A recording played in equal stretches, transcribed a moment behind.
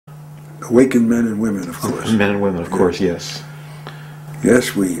Awakened men and women, of course. Men and women, of course, yes.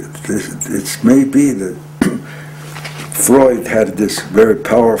 Yes, it may be that Freud had this very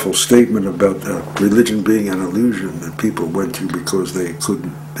powerful statement about religion being an illusion that people went to because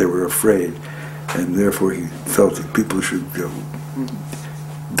they were afraid, and therefore he felt that people should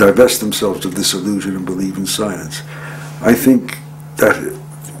divest themselves of this illusion and believe in science. I think that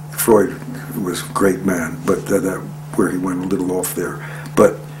Freud was a great man, but that where he went a little off there.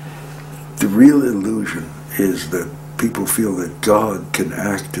 But the real illusion is that people feel that God can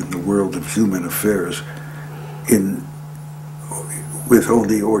act in the world of human affairs with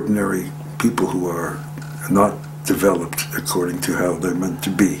only ordinary people who are not developed according to how they're meant to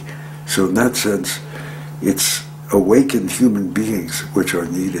be. So in that sense, it's awakened human beings which are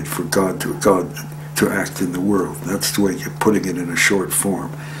needed for God to act in the world. That's the way you're putting it in a short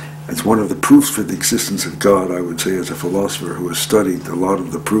form. It's one of the proofs for the existence of God, I would say, as a philosopher who has studied a lot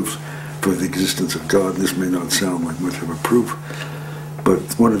of the proofs for the existence of God. This may not sound like much of a proof, but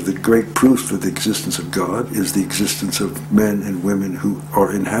one of the great proofs for the existence of God is the existence of men and women who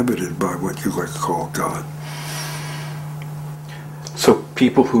are inhabited by what you like to call God. So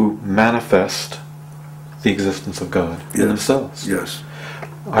people who manifest the existence of God in themselves. Yes.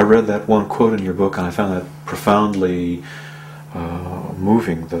 I read that one quote in your book, and I found that profoundly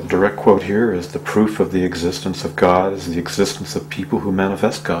moving. The direct quote here is, "The proof of the existence of God is the existence of people who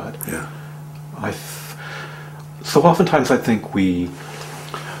manifest God." Yeah. So oftentimes I think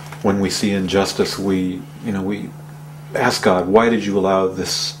when we see injustice, we ask God, "Why did you allow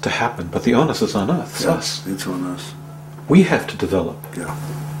this to happen?" But the onus is on us. Yes, it's on us. We have to develop. Yeah.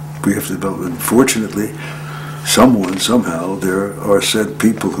 We have to develop. And fortunately, somehow, there are said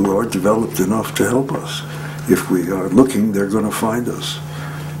people who are developed enough to help us. If we are looking, they're going to find us.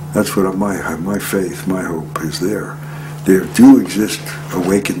 That's what my faith, my hope is there. There do exist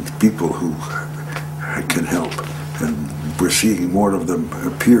awakened people who can help, and we're seeing more of them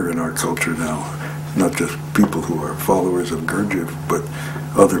appear in our culture now. Not just people who are followers of Gurdjieff, but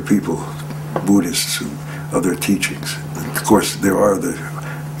other people, Buddhists and other teachings. And of course, there are the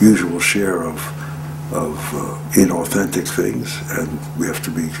usual share of inauthentic things, and we have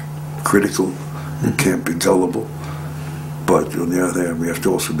to be critical. We can't be gullible. But on the other hand, we have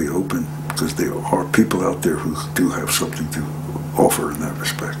to also be open, because there are people out there who do have something to offer in that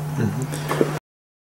respect.